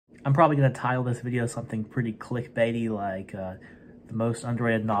I'm probably going to title this video something pretty clickbaity, like the most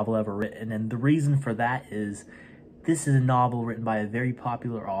underrated novel ever written. And the reason for that is this is a novel written by a very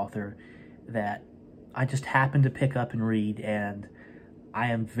popular author that I just happened to pick up and read, and I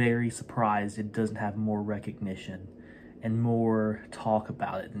am very surprised it doesn't have more recognition and more talk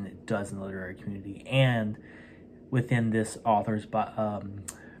about it than it does in the literary community and within this author's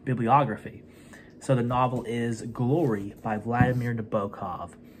bibliography. So the novel is Glory by Vladimir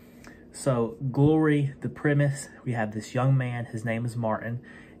Nabokov. So Glory, the premise, we have this young man, his name is Martin,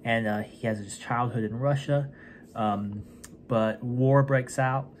 and he has his childhood in Russia, but war breaks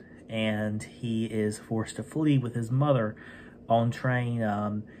out and he is forced to flee with his mother on train,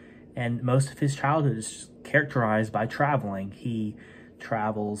 and most of his childhood is characterized by traveling. He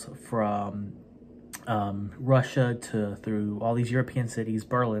travels from Russia through all these European cities,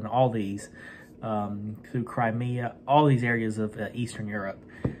 Berlin, all these, through Crimea, all these areas of Eastern Europe.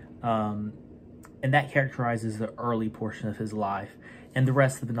 And that characterizes the early portion of his life. And the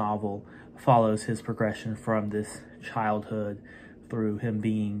rest of the novel follows his progression from this childhood through him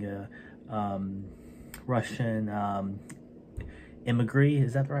being a Russian immigrant.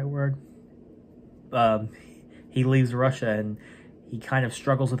 Is that the right word? He leaves Russia and he kind of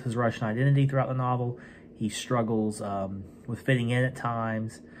struggles with his Russian identity throughout the novel. He struggles with fitting in at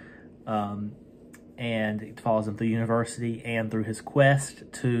times. And it follows him through university and through his quest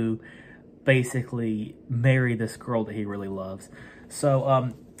to basically marry this girl that he really loves.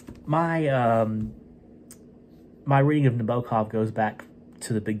 So my reading of Nabokov goes back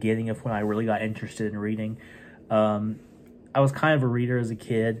to the beginning of when I really got interested in reading. I was kind of a reader as a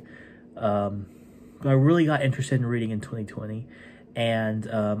kid, but I really got interested in reading in 2020. And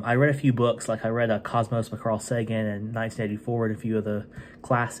I read a few books, like I read Cosmos by Carl Sagan in 1984 and a few of the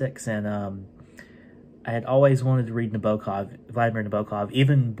classics, and I had always wanted to read Vladimir Nabokov,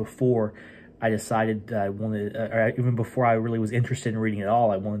 even before I decided that I wanted, or even before I really was interested in reading at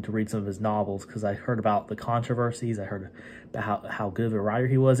all. I wanted to read some of his novels because I heard about the controversies. I heard about how good of a writer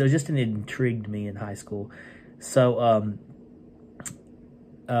he was. It intrigued me in high school. So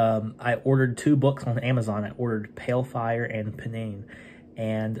I ordered 2 books on Amazon. I ordered Pale Fire and Panine.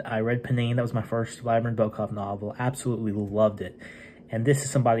 And I read Panine. That was my first Vladimir Nabokov novel. Absolutely loved it. And this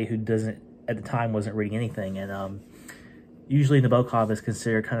is somebody who at the time wasn't reading anything. And usually Nabokov is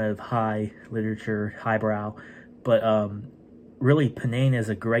considered kind of high literature, highbrow. But really Panine is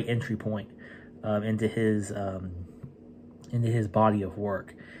a great entry point into his body of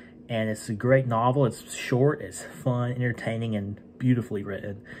work. And it's a great novel. It's short, it's fun, entertaining, and beautifully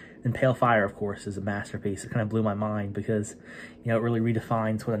written. And Pale Fire, of course, is a masterpiece. It kind of blew my mind because, it really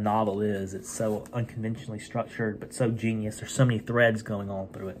redefines what a novel is. It's so unconventionally structured, but so genius. There's so many threads going on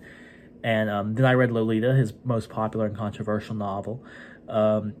through it. And then I read Lolita, his most popular and controversial novel.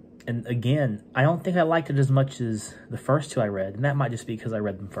 And again, I don't think I liked it as much as the first 2 I read. And that might just be because I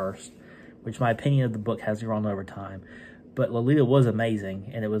read them first, which my opinion of the book has grown over time. But Lolita was amazing,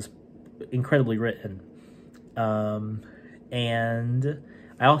 and it was incredibly written. And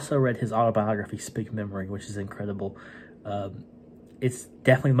I also read his autobiography, Speak Memory, which is incredible. It's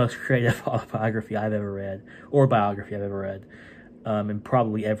definitely the most creative autobiography I've ever read, or biography I've ever read, and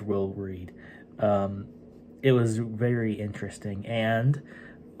probably ever will read. It was very interesting, and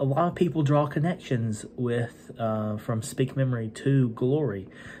a lot of people draw connections with from Speak Memory to Glory.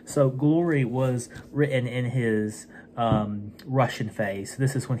 So Glory was written in his Russian phase.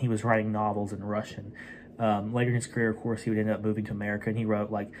 This is when he was writing novels in Russian. Later in his career, of course, he would end up moving to America, and he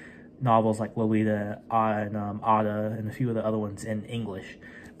wrote novels like Lolita and Ada and a few of the other ones in English.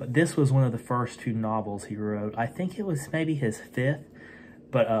 But this was one of the first 2 novels he wrote. I think it was maybe his 5th,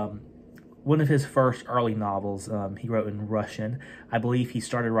 but one of his first early novels he wrote in Russian. I believe he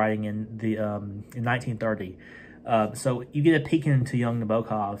started writing in 1930. So you get a peek into young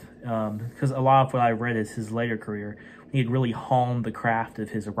Nabokov, because a lot of what I read is his later career. He had really honed the craft of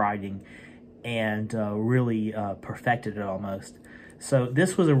his writing and really perfected it almost. So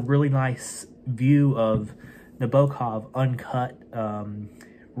this was a really nice view of Nabokov, uncut,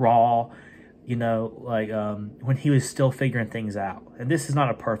 raw, when he was still figuring things out. And this is not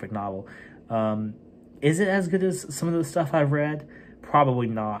a perfect novel. Is it as good as some of the stuff I've read? Probably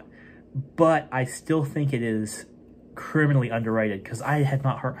not. But I still think it is criminally underrated because I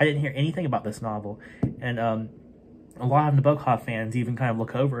didn't hear anything about this novel. And a lot of Nabokov fans even kind of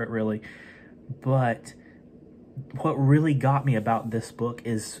look over it, really. But what really got me about this book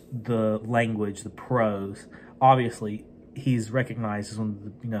is the language, the prose. Obviously, he's recognized as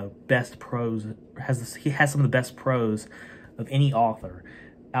one of the best prose. He has some of the best prose of any author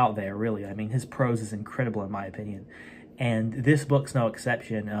out there, really. I mean, his prose is incredible in my opinion. And this book's no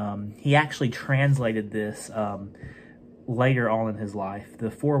exception. He actually translated this later on in his life. The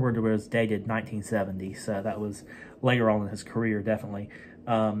foreword was dated 1970, so that was later on in his career, definitely.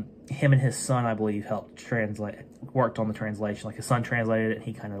 Him and his son, I believe, worked on the translation. Like, his son translated it, and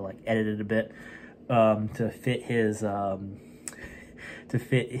he kind of like edited it a bit to fit his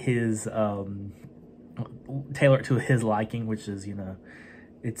tailor it to his liking, which is, you know,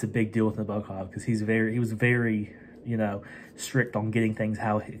 it's a big deal with Nabokov, because he was very, you know, strict on getting things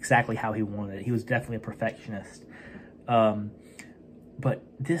exactly how he wanted it. He was definitely a perfectionist. But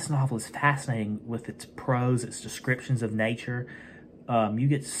this novel is fascinating with its prose, its descriptions of nature. You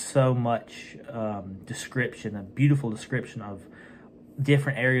get so much description, a beautiful description of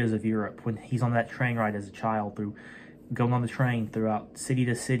different areas of Europe when he's on that train ride as a child, going on the train throughout city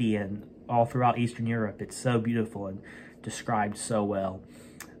to city and all throughout Eastern Europe. It's so beautiful and described so well.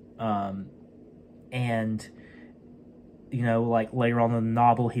 And, you know, like later on in the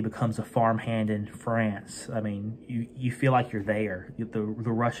novel, he becomes a farmhand in France. I mean, you feel like you're there. The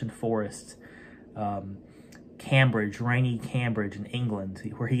Russian forests, Cambridge, rainy Cambridge in England,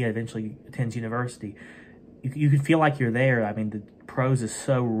 where he eventually attends university. You can feel like you're there. I mean, the prose is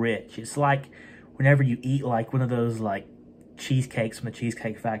so rich. It's like whenever you eat like one of those like cheesecakes from the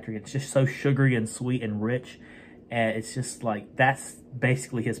Cheesecake Factory, it's just so sugary and sweet and rich. And it's just like, that's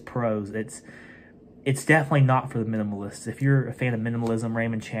basically his prose. It's definitely not for the minimalists. If you're a fan of minimalism,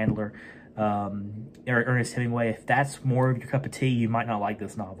 Raymond Chandler, or Ernest Hemingway, if that's more of your cup of tea, you might not like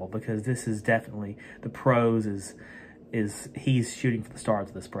this novel, because this is definitely, the prose is he's shooting for the stars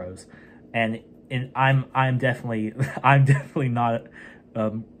with this prose. And I'm definitely not,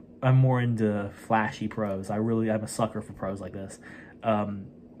 I'm more into flashy prose. I'm a sucker for prose like this.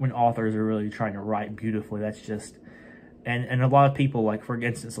 When authors are really trying to write beautifully, that's just, and a lot of people, like, for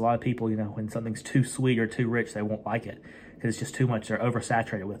instance, a lot of people, you know, when something's too sweet or too rich, they won't like it because it's just too much. They're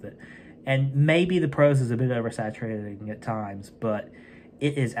oversaturated with it. And maybe the prose is a bit oversaturated at times, but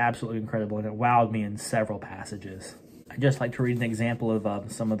it is absolutely incredible, and it wowed me in several passages. I'd just like to read an example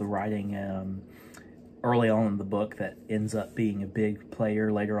of some of the writing early on in the book that ends up being a big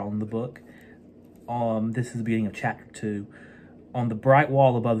player later on in the book. This is the beginning of chapter 2. On the bright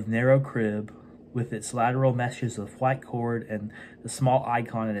wall above the narrow crib, with its lateral meshes of white cord and the small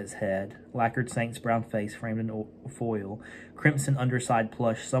icon at its head, lacquered saint's brown face framed in foil, crimson underside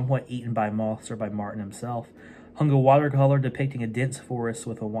plush somewhat eaten by moths or by Martin himself, hung a watercolor depicting a dense forest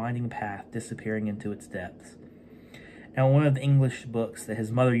with a winding path disappearing into its depths. Now, one of the English books that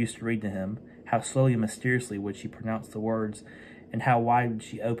his mother used to read to him, how slowly and mysteriously would she pronounce the words, and how wide would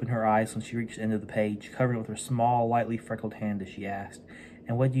she open her eyes when she reached the end of the page, covering it with her small, lightly freckled hand as she asked,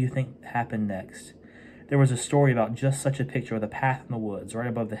 "And what do you think happened next?" There was a story about just such a picture of a path in the woods, right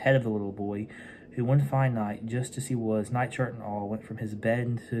above the head of the little boy, who one fine night, just as he was, nightshirt and all, went from his bed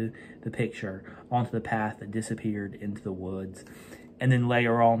into the picture, onto the path that disappeared into the woods. And then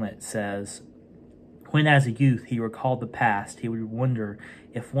later on it says, when as a youth he recalled the past, he would wonder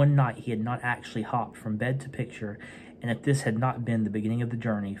if one night he had not actually hopped from bed to picture, and if this had not been the beginning of the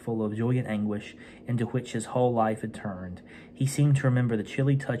journey, full of joy and anguish, into which his whole life had turned. He seemed to remember the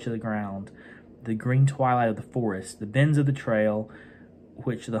chilly touch of the ground, the green twilight of the forest, the bends of the trail,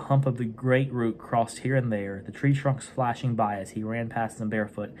 which the hump of the great root crossed here and there, the tree trunks flashing by as he ran past them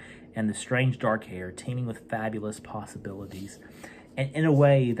barefoot, and the strange dark hair teeming with fabulous possibilities. And in a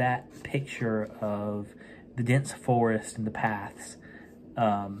way, that picture of the dense forest and the paths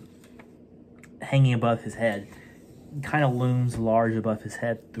hanging above his head kind of looms large above his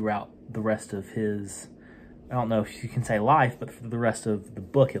head throughout the rest of his, I don't know if you can say life, but for the rest of the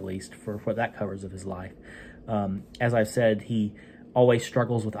book, at least, for what that covers of his life. As I've said, he always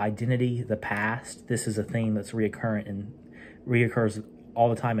struggles with identity, the past. This is a theme that's reoccurring and reoccurs all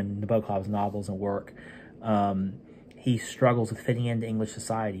the time in Nabokov's novels and work. He struggles with fitting into English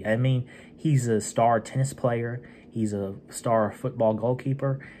society. I mean, he's a star tennis player. He's a star football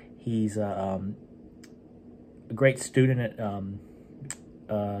goalkeeper. He's a great student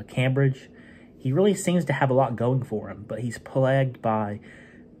at Cambridge. He really seems to have a lot going for him, but he's plagued by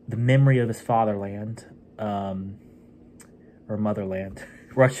the memory of his fatherland, or motherland,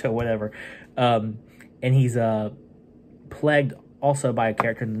 Russia, whatever. And he's plagued also by a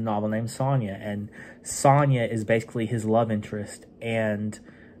character in the novel named Sonia, and Sonia is basically his love interest, and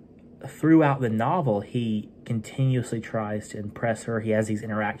throughout the novel, he continuously tries to impress her. He has these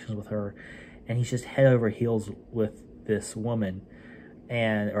interactions with her, and he's just head over heels with this woman,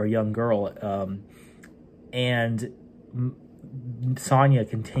 or young girl, and Sonia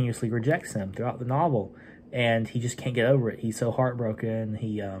continuously rejects him throughout the novel, and he just can't get over it. He's so heartbroken.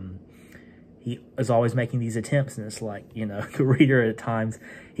 he is always making these attempts, and it's like, you know, the reader at times,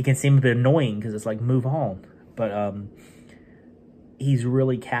 he can seem a bit annoying because it's like, move on. But he's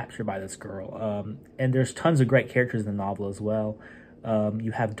really captured by this girl. And there's tons of great characters in the novel as well.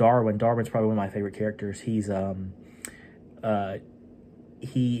 You have Darwin. Darwin's probably one of my favorite characters. He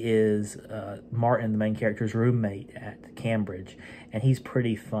is Martin, the main character's roommate at Cambridge, and he's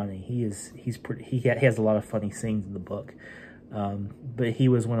pretty funny. He has a lot of funny scenes in the book. But he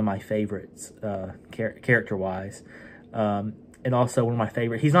was one of my favorites, character-wise. And also one of my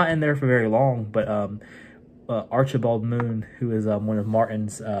favorite, he's not in there for very long, but Archibald Moon, who is one of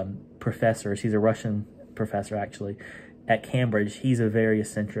Martin's professors, he's a Russian professor, actually, at Cambridge. He's a very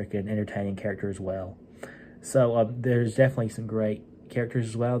eccentric and entertaining character as well. So there's definitely some great characters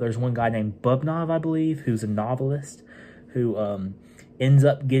as well. There's one guy named Bubnov, I believe, who's a novelist, who ends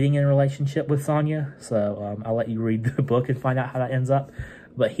up getting in a relationship with Sonia. So I'll let you read the book and find out how that ends up.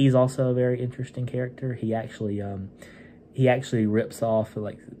 But he's also a very interesting character. He actually rips off,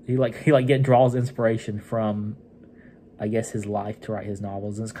 draws inspiration from, I guess, his life to write his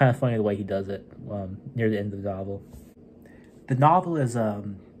novels. And it's kind of funny the way he does it near the end of the novel. The novel is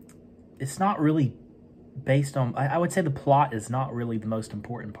it's not really based on, I would say the plot is not really the most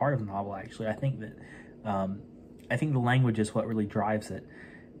important part of the novel, actually. I think that the language is what really drives it,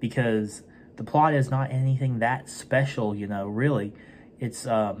 because the plot is not anything that special, you know, really. It's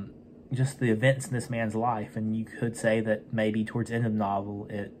just the events in this man's life, and you could say that maybe towards the end of the novel,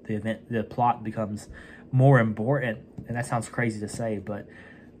 the plot becomes more important, and that sounds crazy to say, but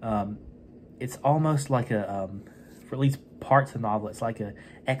it's almost like a, for at least parts of the novel, it's like an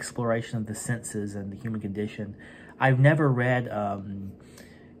exploration of the senses and the human condition. I've never read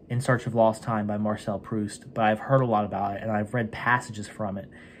In Search of Lost Time by Marcel Proust, but I've heard a lot about it, and I've read passages from it,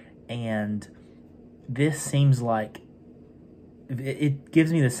 and this seems like it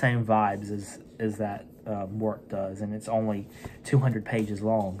gives me the same vibes as that work does, and it's only 200 pages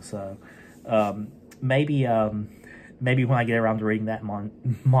long, so maybe when I get around to reading that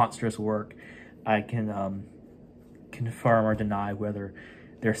monstrous work, I can confirm or deny whether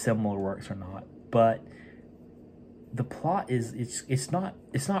they're similar works or not. But the plot is it's not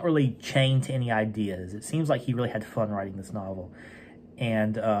really chained to any ideas. It seems like he really had fun writing this novel,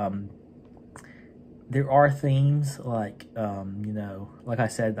 and there are themes like you know, like I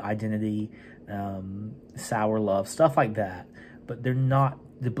said, the identity, sour love, stuff like that. But they're not.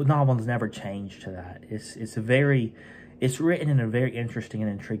 The novel's never changed to that. It's written in a very interesting and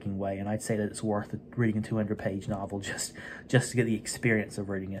intriguing way, and I'd say that it's worth reading a 200-page novel just to get the experience of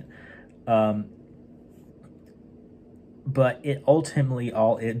reading it. But it ultimately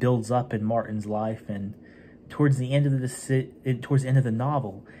it builds up in Martin's life, and towards the end of the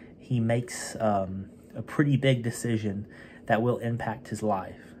novel, he makes a pretty big decision that will impact his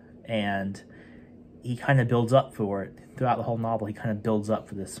life, and he kind of builds up for it throughout the whole novel. He kind of builds up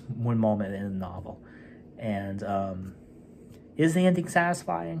for this one moment in the novel, and is the ending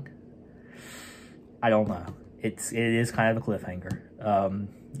satisfying? I don't know. It is kind of a cliffhanger.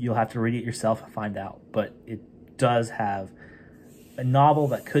 You'll have to read it yourself and find out. But it does have a novel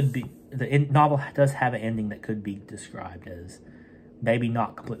that could be, novel does have an ending that could be described as maybe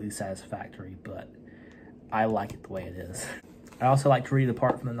not completely satisfactory, but I like it the way it is. I also like to read the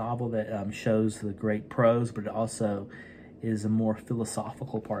part from the novel that shows the great prose, but it also is a more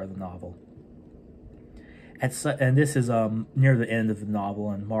philosophical part of the novel. And this is near the end of the novel,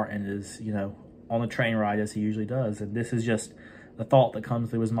 and Martin is, you know, on a train ride as he usually does, and this is just the thought that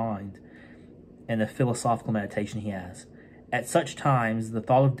comes through his mind and the philosophical meditation he has. At such times, the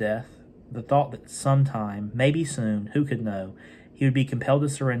thought of death, the thought that sometime, maybe soon, who could know, he would be compelled to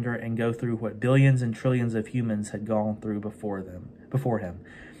surrender and go through what billions and trillions of humans had gone through before him.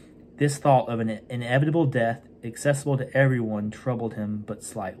 This thought of an inevitable death, accessible to everyone, troubled him but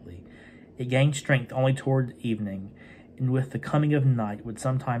slightly. It gained strength only toward evening, and with the coming of night would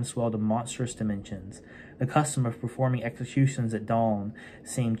sometimes swell to monstrous dimensions. The custom of performing executions at dawn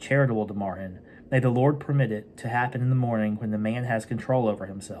seemed charitable to Martin. May the Lord permit it to happen in the morning when the man has control over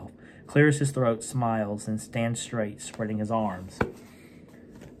himself, clears his throat, smiles, and stands straight, spreading his arms.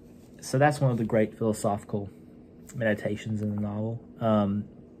 So that's one of the great philosophical meditations in the novel,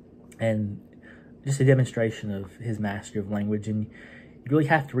 and just a demonstration of his mastery of language. And you really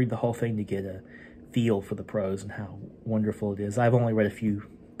have to read the whole thing to get a feel for the prose and how wonderful it is. I've only read a few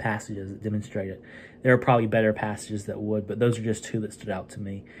passages that demonstrate it. There are probably better passages that would, but those are just two that stood out to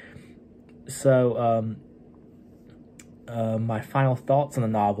me. So my final thoughts on the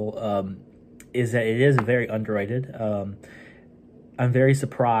novel is that it is very underrated. I'm very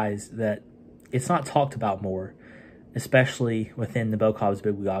surprised that it's not talked about more, especially within Nabokov's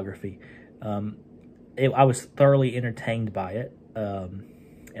bibliography. I was thoroughly entertained by it,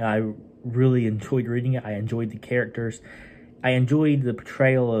 and I really enjoyed reading it. I enjoyed the characters. I enjoyed the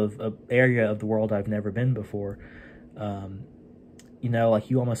portrayal of an area of the world I've never been before. You know, like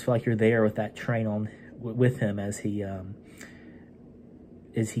you almost feel like you're there with that train with him as he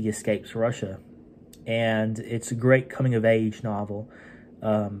escapes Russia. And it's a great coming-of-age novel.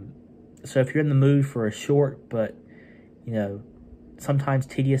 So if you're in the mood for a short but, you know, sometimes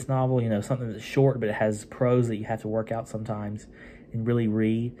tedious novel, you know, something that's short but it has prose that you have to work out sometimes and really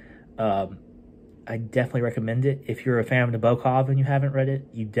read, I definitely recommend it. If you're a fan of Nabokov and you haven't read it,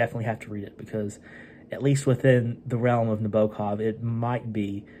 you definitely have to read it, because at least within the realm of Nabokov, it might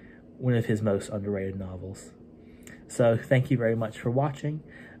be one of his most underrated novels. So thank you very much for watching.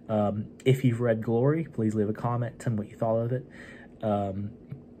 If you've read Glory, please leave a comment. Tell me what you thought of it.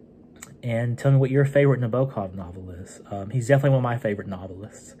 And tell me what your favorite Nabokov novel is. He's definitely one of my favorite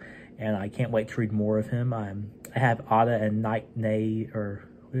novelists, and I can't wait to read more of him. I have Ada and Knight Knave, or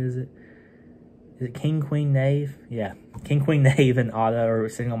what is it? Is it King, Queen, Knave? Yeah, King, Queen, Knave and Ada are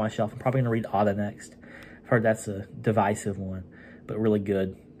sitting on my shelf. I'm probably going to read Ada next. I've heard that's a divisive one, but really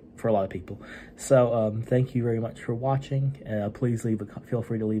good for a lot of people. So thank you very much for watching. Please feel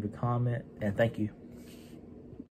free to leave a comment, and thank you.